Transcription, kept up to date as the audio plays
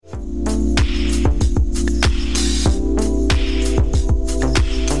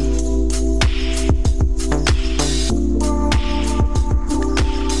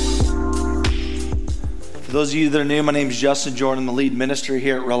those of you that are new, my name is Justin Jordan, the lead minister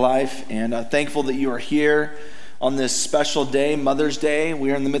here at Real Life, and thankful that you are here on this special day, Mother's Day.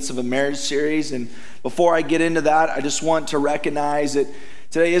 We are in the midst of a marriage series, and before I get into that, I just want to recognize that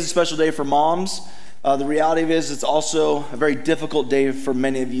today is a special day for moms. The reality of it is it's also a very difficult day for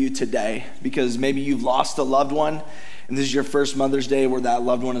many of you today, because maybe you've lost a loved one, and this is your first Mother's Day where that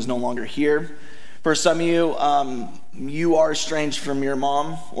loved one is no longer here. For some of you, you are estranged from your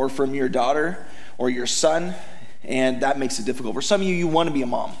mom or from your daughter or your son, and that makes it difficult. For some of you, you want to be a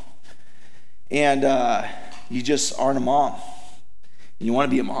mom, and you just aren't a mom, and you want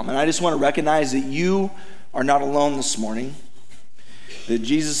to be a mom. And I just want to recognize that you are not alone this morning, that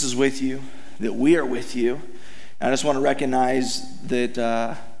Jesus is with you, that we are with you. And I just want to recognize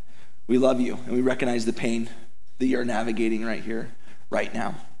that we love you, and we recognize the pain that you're navigating right here, right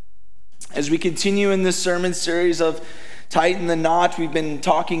now. As we continue in this sermon series of Tighten the Knot, we've been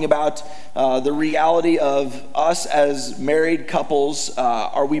talking about the reality of us as married couples.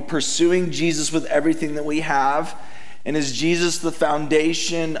 Are we pursuing Jesus with everything that we have? And is Jesus the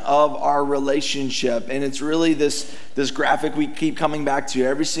foundation of our relationship? And it's really this graphic we keep coming back to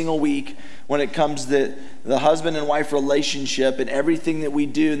every single week when it comes to the husband and wife relationship, and everything that we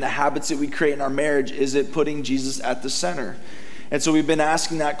do and the habits that we create in our marriage. Is it putting Jesus at the center? And so we've been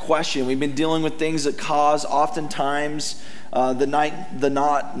asking that question. We've been dealing with things that cause oftentimes the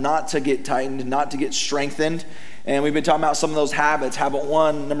knot not to get tightened, not to get strengthened. And we've been talking about some of those habits. Number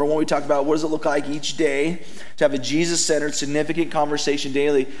one, we talked about what does it look like each day to have a Jesus-centered, significant conversation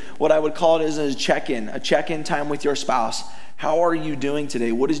daily. What I would call it is a check-in time with your spouse. How are you doing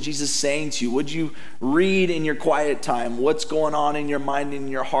today? What is Jesus saying to you? Would you read in your quiet time? What's going on in your mind and in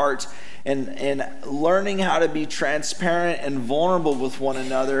your heart? And learning how to be transparent and vulnerable with one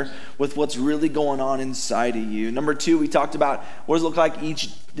another with what's really going on inside of you. Number two, we talked about what does it look like each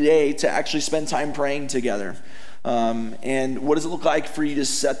day to actually spend time praying together. And what does it look like for you to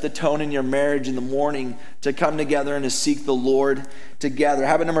set the tone in your marriage in the morning, to come together and to seek the Lord together.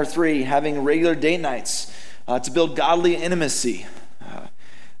 Habit number three, having regular date nights to build godly intimacy.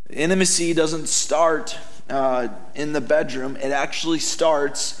 Intimacy doesn't start in the bedroom. It actually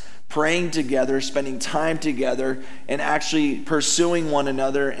starts praying together, spending time together, and actually pursuing one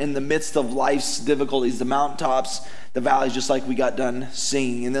another in the midst of life's difficulties, the mountaintops, the valleys, just like we got done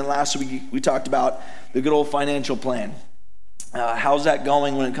singing. And then last week we talked about the good old financial plan. How's that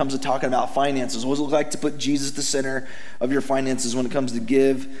going when it comes to talking about finances? What does it look like to put Jesus at the center of your finances when it comes to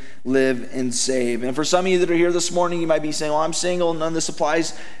give, live, and save? And for some of you that are here this morning, you might be saying, well, I'm single, none of this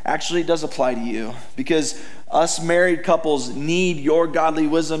applies. Actually, it does apply to you, because us married couples need your godly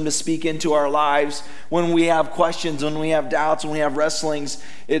wisdom to speak into our lives when we have questions, when we have doubts, when we have wrestlings.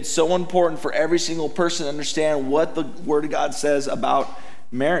 It's so important for every single person to understand what the Word of God says about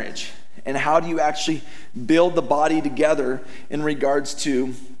marriage. And how do you actually build the body together in regards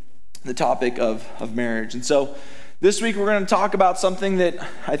to the topic of marriage? And so this week we're going to talk about something that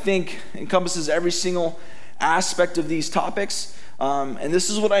I think encompasses every single aspect of these topics. And this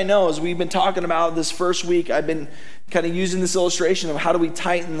is what I know as we've been talking about this first week. I've been kind of using this illustration of how do we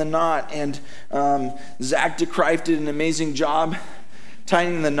tighten the knot. And Zach DeCrife did an amazing job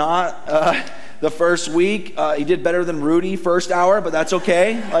tightening the knot the first week. He did better than Rudy first hour, but that's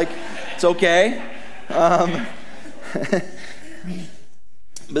okay. It's okay. But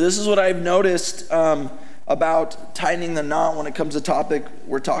this is what I've noticed about tightening the knot when it comes to the topic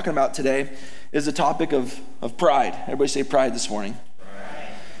we're talking about today, is the topic of pride. Everybody say pride this morning. Pride.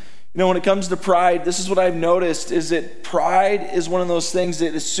 You know, when it comes to pride, this is what I've noticed, is that pride is one of those things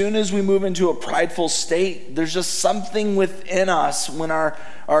that as soon as we move into a prideful state, there's just something within us when our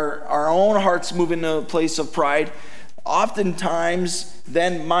own hearts move into a place of pride. Oftentimes,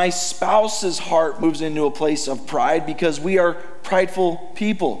 then my spouse's heart moves into a place of pride because we are prideful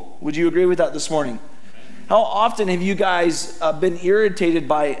people. Would you agree with that this morning? How often have you guys been irritated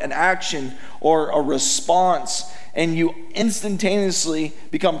by an action or a response, and you instantaneously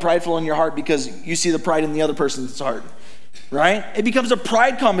become prideful in your heart because you see the pride in the other person's heart, right? It becomes a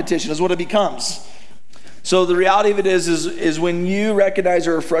pride competition is what it becomes. So the reality of it is when you recognize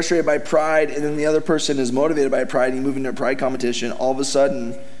or are frustrated by pride, and then the other person is motivated by pride, and you move into a pride competition, all of a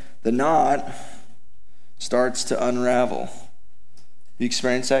sudden the knot starts to unravel. You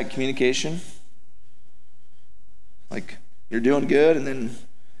experience that in communication? Like you're doing good, and then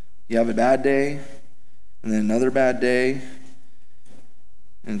you have a bad day, and then another bad day,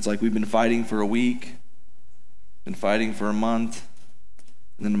 and it's like we've been fighting for a week, been fighting for a month,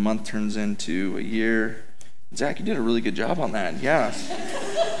 and then a month turns into a year. Zach, you did a really good job on that. Yeah.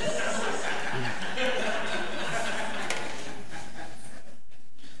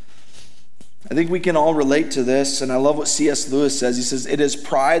 I think we can all relate to this, and I love what C.S. Lewis says. He says, "It is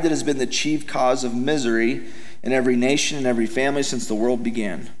pride that has been the chief cause of misery in every nation and every family since the world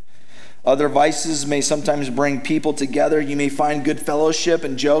began. Other vices may sometimes bring people together. You may find good fellowship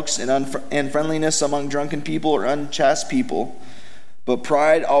and jokes and friendliness among drunken people or unchaste people. But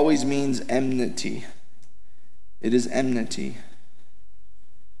pride always means enmity. It is enmity.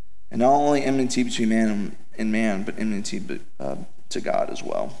 And not only enmity between man and man, but enmity to God as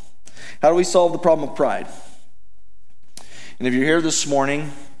well." How do we solve the problem of pride? And if you're here this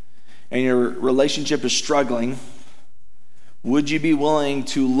morning and your relationship is struggling, would you be willing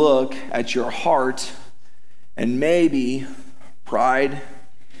to look at your heart, and maybe pride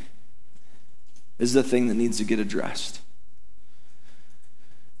is the thing that needs to get addressed?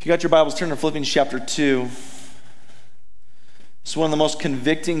 If you got your Bibles, turn to Philippians chapter 2. It's one of the most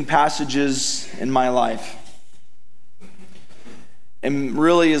convicting passages in my life, and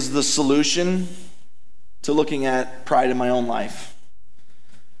really is the solution to looking at pride in my own life.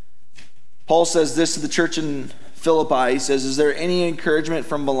 Paul says this to the church in Philippi. He says, "Is there any encouragement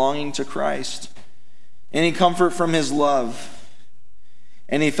from belonging to Christ? Any comfort from his love?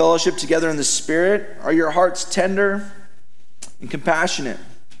 Any fellowship together in the Spirit? Are your hearts tender and compassionate?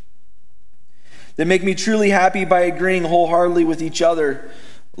 Then make me truly happy by agreeing wholeheartedly with each other,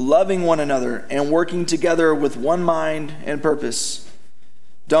 loving one another, and working together with one mind and purpose.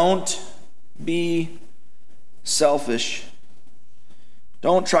 Don't be selfish.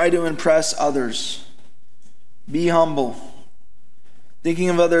 Don't try to impress others. Be humble, thinking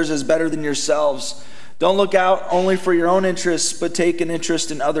of others as better than yourselves. Don't look out only for your own interests, but take an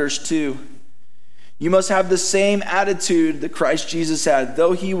interest in others too. You must have the same attitude that Christ Jesus had.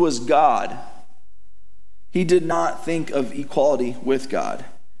 Though he was God, he did not think of equality with God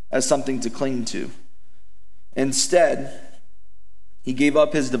as something to cling to. Instead, he gave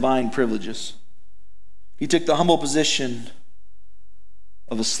up his divine privileges. He took the humble position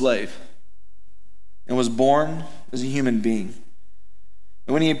of a slave and was born as a human being.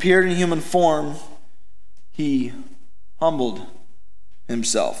 And when he appeared in human form, he humbled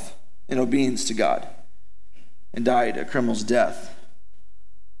himself in obedience to God and died a criminal's death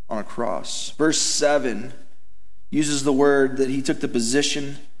on a cross." Verse 7 uses the word that he took the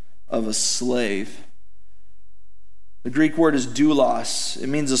position of a slave. The Greek word is doulos. It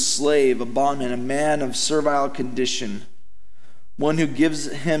means a slave, a bondman, a man of servile condition, one who gives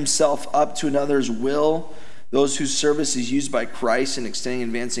himself up to another's will, those whose service is used by Christ in extending and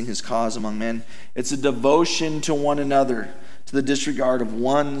advancing his cause among men. It's a devotion to one another, to the disregard of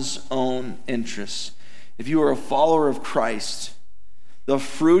one's own interests. If you are a follower of Christ, the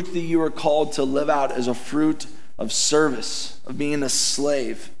fruit that you are called to live out is a fruit of service, of being a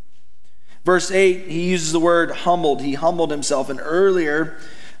slave. Verse 8, he uses the word humbled. He humbled himself. And earlier,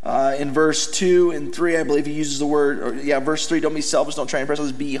 in verse 2 and 3, I believe he uses the word, verse 3, don't be selfish, don't try and impress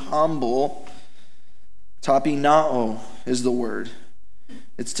others, be humble. Tapinao is the word.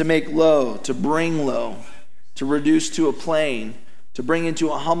 It's to make low, to bring low, to reduce to a plane, to bring into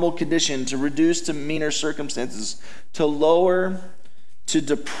a humble condition, to reduce to meaner circumstances, to lower, to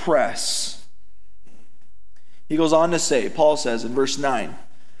depress. He goes on to say, Paul says in verse 9,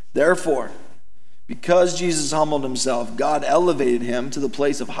 "Therefore, because Jesus humbled himself, God elevated him to the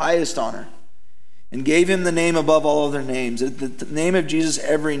place of highest honor and gave him the name above all other names. At the name of Jesus,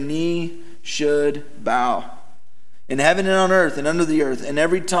 every knee should bow, in heaven and on earth and under the earth, and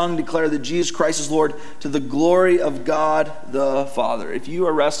every tongue declare that Jesus Christ is Lord, to the glory of God the Father." If you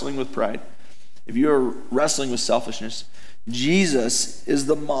are wrestling with pride, if you are wrestling with selfishness, Jesus is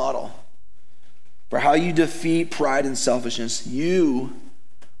the model for how you defeat pride and selfishness. You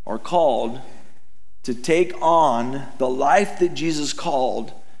are called to take on the life that Jesus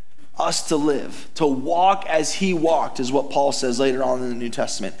called us to live, to walk as he walked, is what Paul says later on in the New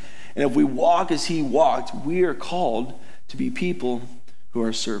Testament. And if we walk as he walked, we are called to be people who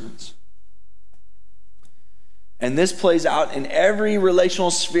are servants. And this plays out in every relational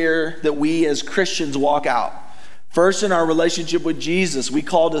sphere that we as Christians walk out. First, in our relationship with Jesus, we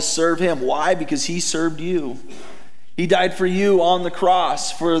call to serve him. Why? Because he served you. He died for you on the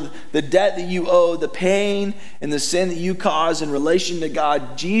cross, for the debt that you owe, the pain and the sin that you caused in relation to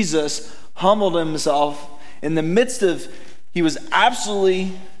God. Jesus humbled himself in the midst of, he was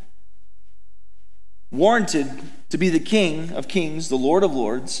absolutely warranted to be the King of Kings, the Lord of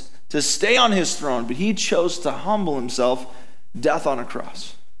Lords, to stay on his throne, but he chose to humble himself, death on a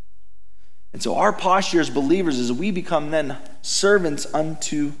cross. And so our posture as believers is we become then servants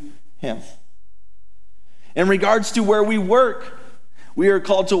unto him. In regards to where we work, we are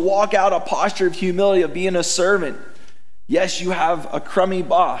called to walk out a posture of humility, of being a servant. Yes, you have a crummy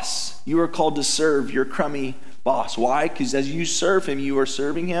boss. You are called to serve your crummy boss. Why? Because as you serve him, you are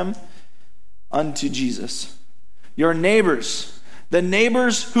serving him unto Jesus. Your neighbors, the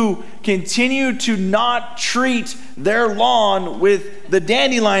neighbors who continue to not treat their lawn with the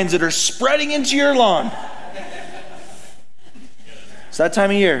dandelions that are spreading into your lawn. It's that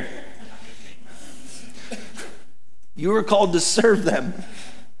time of year. You are called to serve them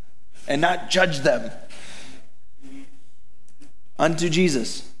and not judge them unto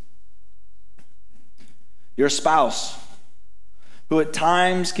Jesus. Your spouse, who at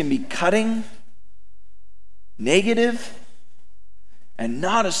times can be cutting, negative, and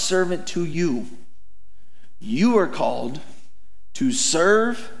not a servant to you. You are called to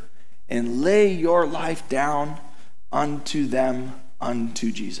serve and lay your life down unto them,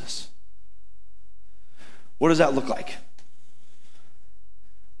 unto Jesus. What does that look like?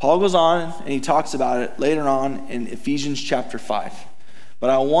 Paul goes on and he talks about it later on in Ephesians chapter 5.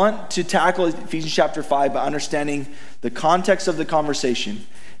 But I want to tackle Ephesians chapter 5 by understanding the context of the conversation.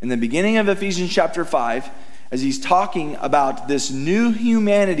 In the beginning of Ephesians chapter 5, as he's talking about this new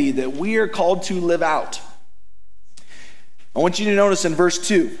humanity that we are called to live out. I want you to notice in verse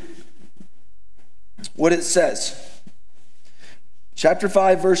 2 what it says. Chapter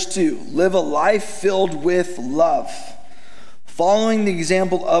 5, verse 2. Live a life filled with love, following the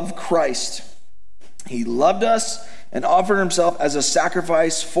example of Christ. He loved us and offered himself as a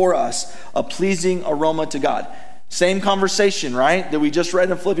sacrifice for us, a pleasing aroma to God. Same conversation, right? That we just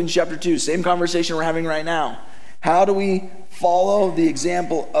read in Philippians chapter 2. Same conversation we're having right now. How do we follow the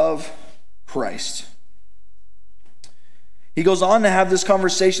example of Christ? He goes on to have this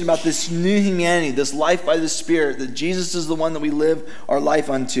conversation about this new humanity, this life by the Spirit, that Jesus is the one that we live our life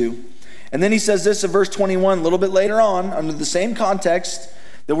unto. And then he says this in verse 21, a little bit later on, under the same context,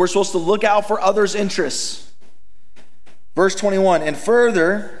 that we're supposed to look out for others' interests. Verse 21, and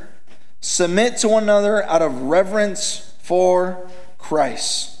further, submit to one another out of reverence for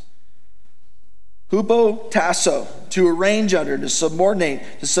Christ. Hupotasso, to arrange under, to subordinate,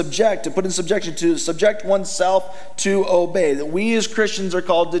 to subject, to put in subjection, to subject oneself, to obey. That we as Christians are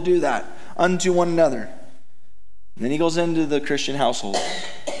called to do that unto one another. And then he goes into the Christian household.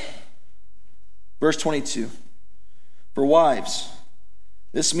 Verse 22, for wives,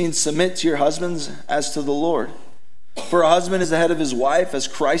 this means submit to your husbands as to the Lord. For a husband is the head of his wife, as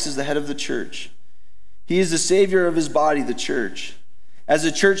Christ is the head of the church. He is the Savior of his body, the church. As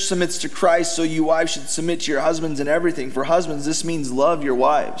the church submits to Christ, so you wives should submit to your husbands in everything. For husbands, this means love your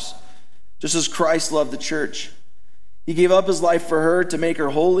wives, just as Christ loved the church. He gave up his life for her to make her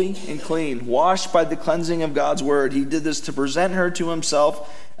holy and clean, washed by the cleansing of God's word. He did this to present her to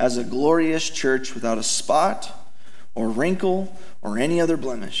himself as a glorious church without a spot or wrinkle or any other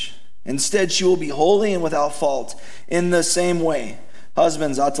blemish. Instead, she will be holy and without fault. In the same way,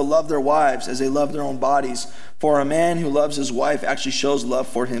 husbands ought to love their wives as they love their own bodies. For a man who loves his wife actually shows love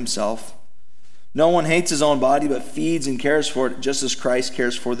for himself. No one hates his own body, but feeds and cares for it, just as Christ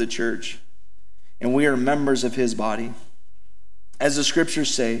cares for the church. And we are members of his body. As the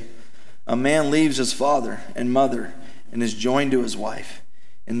scriptures say, a man leaves his father and mother and is joined to his wife,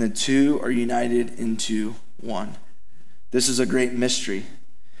 and the two are united into one. This is a great mystery,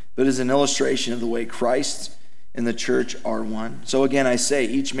 but is an illustration of the way Christ and the church are one. So again, I say,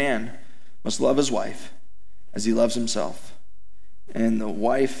 each man must love his wife as he loves himself, and the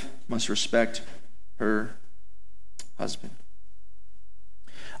wife must respect her husband.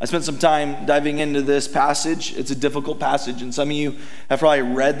 I spent some time diving into this passage. It's a difficult passage, and some of you have probably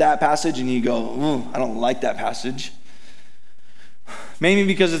read that passage and you go, ooh, I don't like that passage. Maybe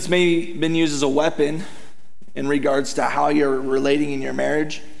because it's maybe been used as a weapon in regards to how you're relating in your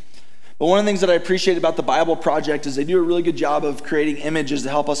marriage. But one of the things that I appreciate about the Bible Project is they do a really good job of creating images to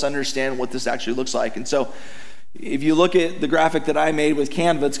help us understand what this actually looks like. And so if you look at the graphic that I made with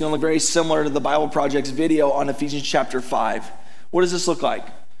Canva, it's going to look very similar to the Bible Project's video on Ephesians chapter 5. What does this look like?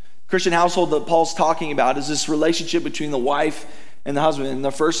 Christian household that Paul's talking about is this relationship between the wife and the husband. And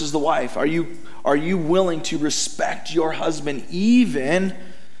the first is the wife. Are you willing to respect your husband even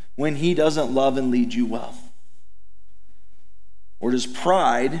when he doesn't love and lead you well? Or does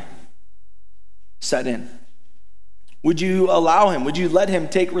pride set in? Would you allow him? Would you let him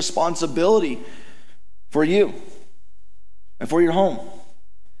take responsibility for you and for your home?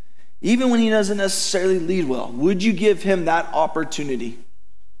 Even when he doesn't necessarily lead well, would you give him that opportunity?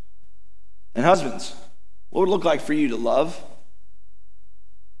 And husbands, what would it look like for you to love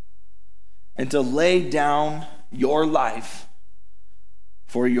and to lay down your life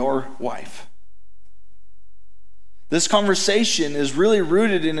for your wife? This conversation is really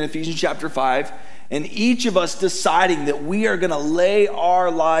rooted in Ephesians chapter 5 And each of us deciding that we are going to lay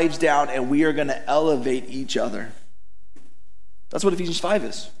our lives down and we are going to elevate each other. That's what Ephesians 5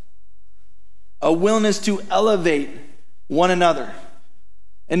 is. A willingness to elevate one another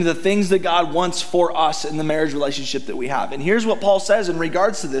into the things that God wants for us in the marriage relationship that we have. And here's what Paul says in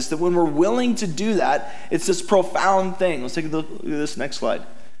regards to this, that when we're willing to do that, it's this profound thing. Let's take a look at this next slide.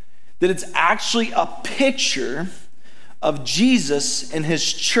 That it's actually a picture of Jesus and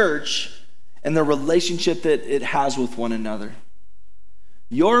his church and the relationship that it has with one another.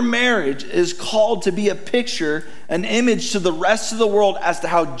 Your marriage is called to be a picture, an image to the rest of the world as to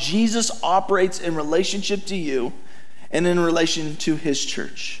how Jesus operates in relationship to you and in relation to his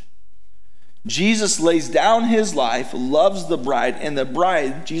church. Jesus lays down his life, loves the bride, and the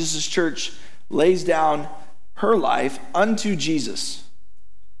bride, Jesus' church, lays down her life unto Jesus.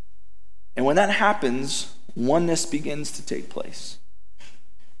 And when that happens, oneness begins to take place.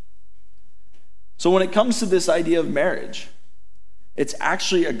 So when it comes to this idea of marriage, it's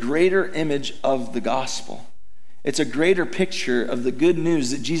actually a greater image of the gospel. It's a greater picture of the good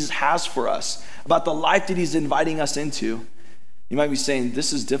news that Jesus has for us about the life that he's inviting us into. You might be saying,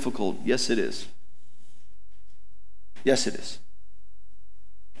 this is difficult. Yes, it is. Yes, it is.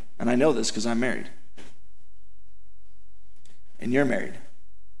 And I know this because I'm married. And you're married.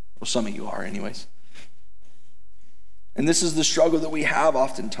 Well, some of you are anyways. And this is the struggle that we have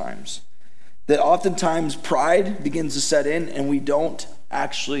oftentimes. That oftentimes pride begins to set in and we don't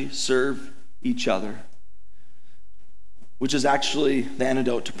actually serve each other, which is actually the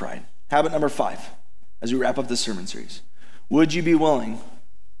antidote to pride. Habit number 5, as we wrap up this sermon series. Would you be willing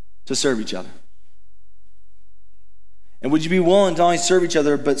to serve each other? And would you be willing to not only serve each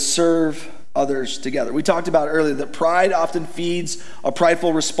other, but serve others together? We talked about earlier that pride often feeds a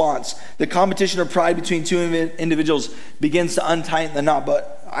prideful response. The competition of pride between two individuals begins to untighten the knot.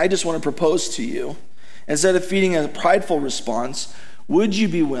 But I just want to propose to you, instead of feeding a prideful response, would you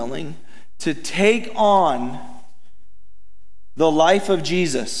be willing to take on the life of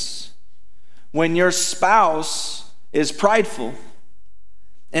Jesus when your spouse is prideful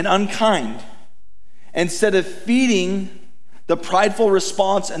and unkind? Instead of feeding the prideful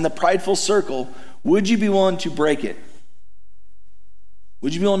response and the prideful circle, would you be willing to break it?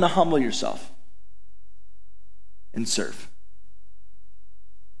 Would you be willing to humble yourself and serve?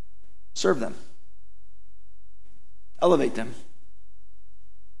 Serve them. Elevate them.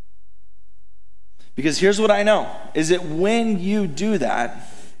 Because here's what I know, is that when you do that,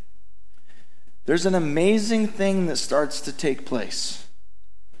 there's an amazing thing that starts to take place.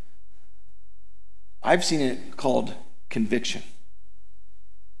 I've seen it called conviction.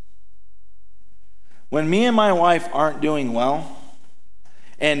 When me and my wife aren't doing well,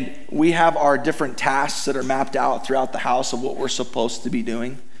 and we have our different tasks that are mapped out throughout the house of what we're supposed to be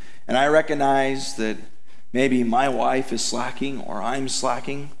doing, and I recognize that maybe my wife is slacking or I'm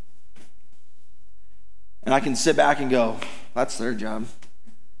slacking, and I can sit back and go, that's their job.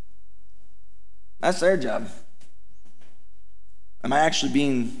 That's their job. Am I actually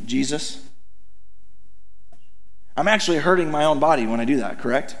being Jesus? I'm actually hurting my own body when I do that,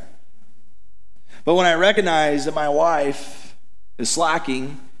 correct? But when I recognize that my wife is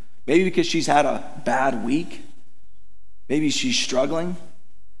slacking, maybe because she's had a bad week, maybe she's struggling,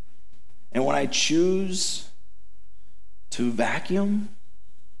 and when I choose to vacuum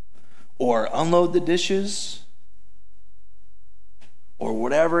or unload the dishes or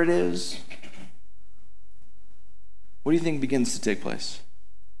whatever it is, what do you think begins to take place?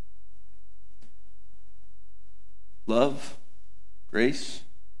 Love, grace,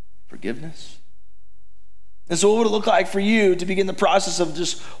 forgiveness. And so what would it look like for you to begin the process of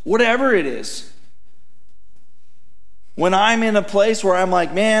just whatever it is? When I'm in a place where I'm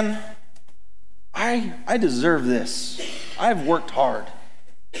like, man, I deserve this. I've worked hard.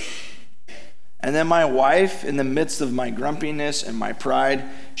 And then my wife, in the midst of my grumpiness and my pride,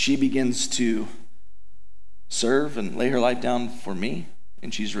 she begins to serve and lay her life down for me,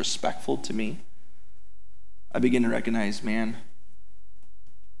 and she's respectful to me. I begin to recognize, man,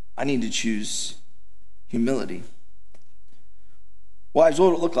 I need to choose humility. Wives,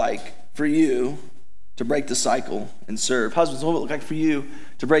 what would it look like for you to break the cycle and serve? Husbands, what would it look like for you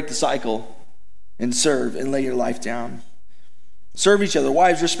to break the cycle and serve and lay your life down? Serve each other.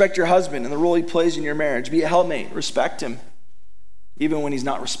 Wives, respect your husband and the role he plays in your marriage. Be a helpmate. Respect him, even when he's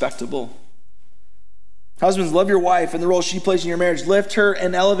not respectable. Husbands, love your wife and the role she plays in your marriage. Lift her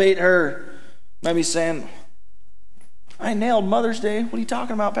and elevate her. You might be saying, I nailed Mother's Day. What are you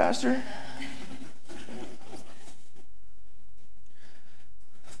talking about, Pastor?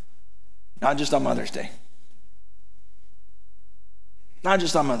 Not just on Mother's Day. Not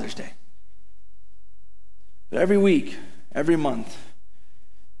just on Mother's Day. But every week, every month,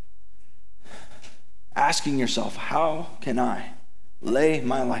 asking yourself, how can I lay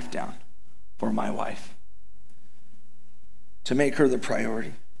my life down for my wife to make her the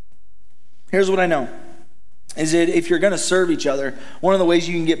priority? Here's what I know, is that if you're going to serve each other, one of the ways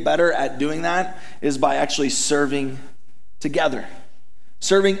you can get better at doing that is by actually serving together,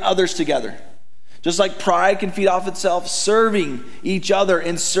 serving others together. Just like pride can feed off itself, serving each other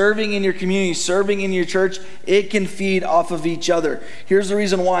and serving in your community, serving in your church, it can feed off of each other. Here's the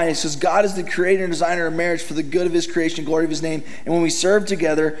reason why. It says God is the creator and designer of marriage for the good of his creation, glory of his name. And when we serve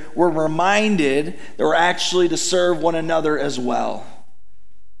together, we're reminded that we're actually to serve one another as well.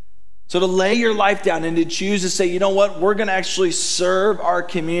 So to lay your life down and to choose to say, you know what, we're going to actually serve our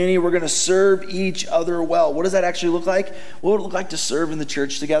community. We're going to serve each other well. What does that actually look like? What would it look like to serve in the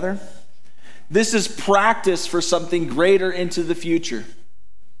church together? This is practice for something greater into the future.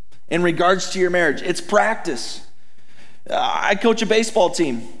 In regards to your marriage, it's practice. I coach a baseball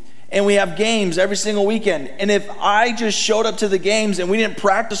team, and we have games every single weekend. And if I just showed up to the games and we didn't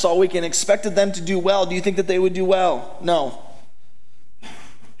practice all weekend, expected them to do well, do you think that they would do well? No.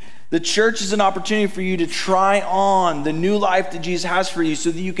 The church is an opportunity for you to try on the new life that Jesus has for you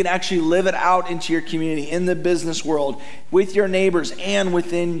so that you can actually live it out into your community, in the business world, with your neighbors, and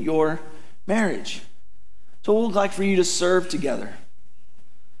within your marriage. So what would it look like for you to serve together?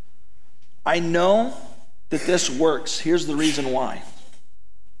 I know that this works. Here's the reason why.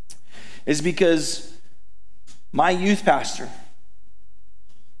 Is because my youth pastor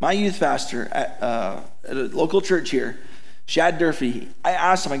at a local church here, Shad Durfee, I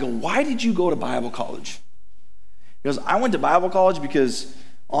asked him, I go, why did you go to Bible college? He goes, I went to Bible college because,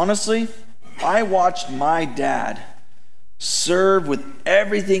 honestly, I watched my dad serve with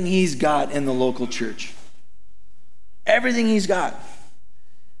everything he's got in the local church. Everything he's got.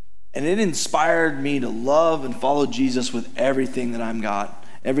 And it inspired me to love and follow Jesus with everything that I've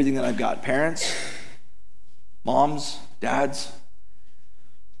got. Parents, moms, dads,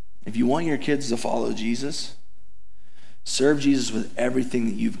 if you want your kids to follow Jesus, serve Jesus with everything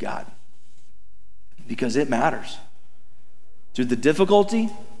that you've got. Because it matters. Through the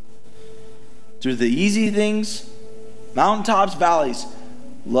difficulty, through the easy things, mountaintops, valleys,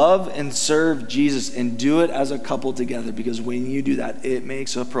 love and serve Jesus and do it as a couple together, because when you do that, it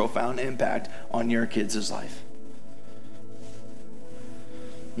makes a profound impact on your kids' life.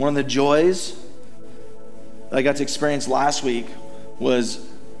 One of the joys that I got to experience last week was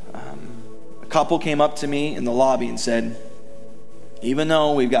a couple came up to me in the lobby and said, even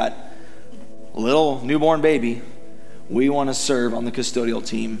though we've got a little newborn baby, we want to serve on the custodial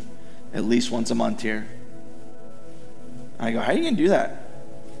team at least once a month here. I go, how are you going to do that?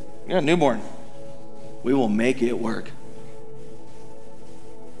 You got a newborn. We will make it work.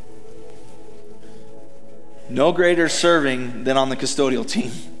 No greater serving than on the custodial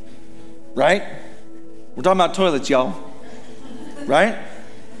team, right? We're talking about toilets, y'all, right?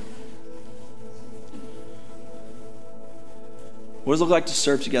 What does it look like to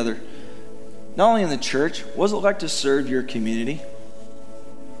serve together? Not only in the church, what does it look like to serve your community?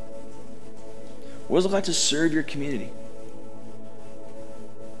 What does it look like to serve your community?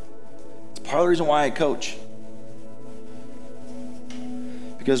 Part of the reason why I coach,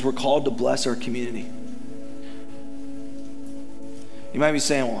 because we're called to bless our community. You might be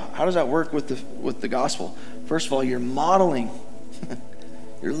saying, well, how does that work with the gospel? First of all, you're modeling.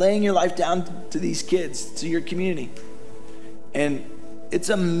 You're laying your life down to these kids, to your community. And it's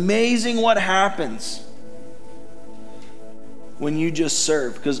amazing what happens when you just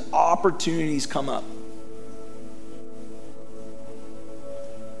serve, because opportunities come up.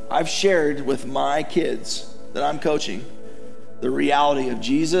 I've shared with my kids that I'm coaching the reality of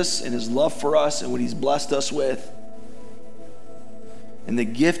Jesus and his love for us and what he's blessed us with, and the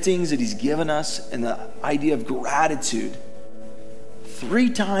giftings that he's given us, and the idea of gratitude 3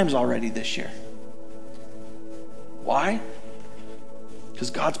 times already this year. Why?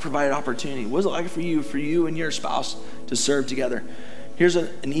 Because God's provided opportunity. What is it like for you and your spouse to serve together? Here's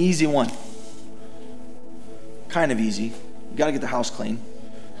an easy one. Kind of easy. You got to get the house clean.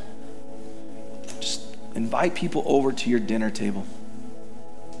 Just invite people over to your dinner table.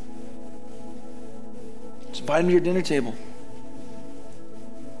 Just invite them to your dinner table.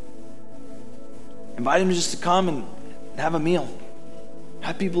 Invite them just to come and have a meal.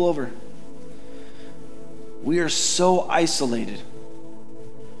 Have people over. We are so isolated.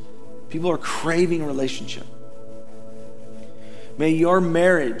 People are craving relationship. May your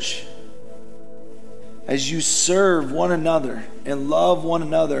marriage, as you serve one another and love one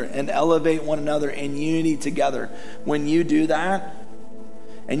another and elevate one another in unity together, when you do that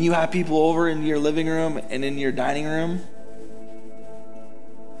and you have people over in your living room and in your dining room,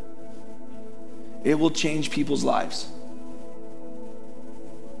 it will change people's lives.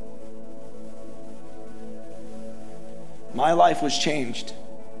 My life was changed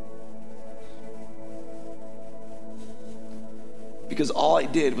because all I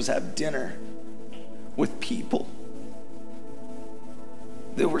did was have dinner with people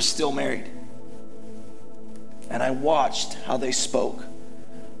that were still married. And I watched how they spoke.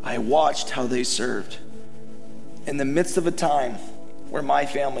 I watched how they served in the midst of a time where my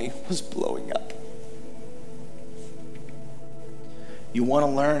family was blowing up. You want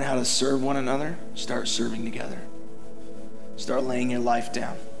to learn how to serve one another? Start serving together. Start laying your life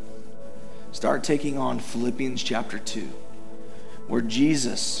down. Start taking on Philippians chapter 2, where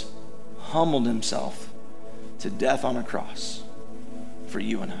Jesus humbled himself to death on a cross for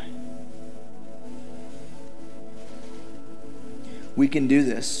you and I. We can do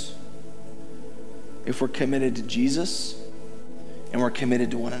this if we're committed to Jesus and we're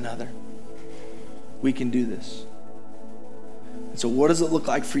committed to one another. We can do this. And so what does it look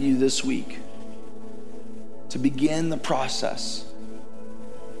like for you this week to begin the process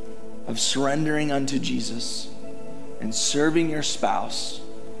of surrendering unto Jesus and serving your spouse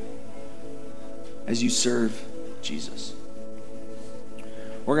as you serve Jesus?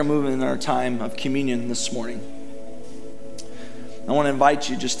 We're going to move into our time of communion this morning. I want to invite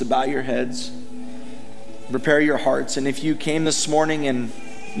you just to bow your heads, prepare your hearts, and if you came this morning and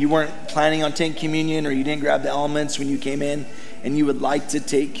you weren't planning on taking communion or you didn't grab the elements when you came in and you would like to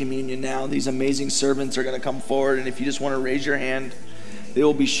take communion now, these amazing servants are going to come forward, and if you just want to raise your hand, they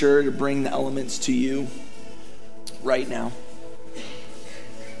will be sure to bring the elements to you right now.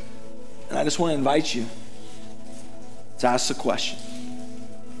 And I just want to invite you to ask the question: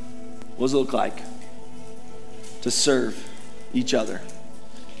 what does it look like to serve each other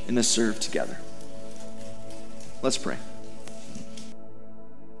and to serve together? Let's pray.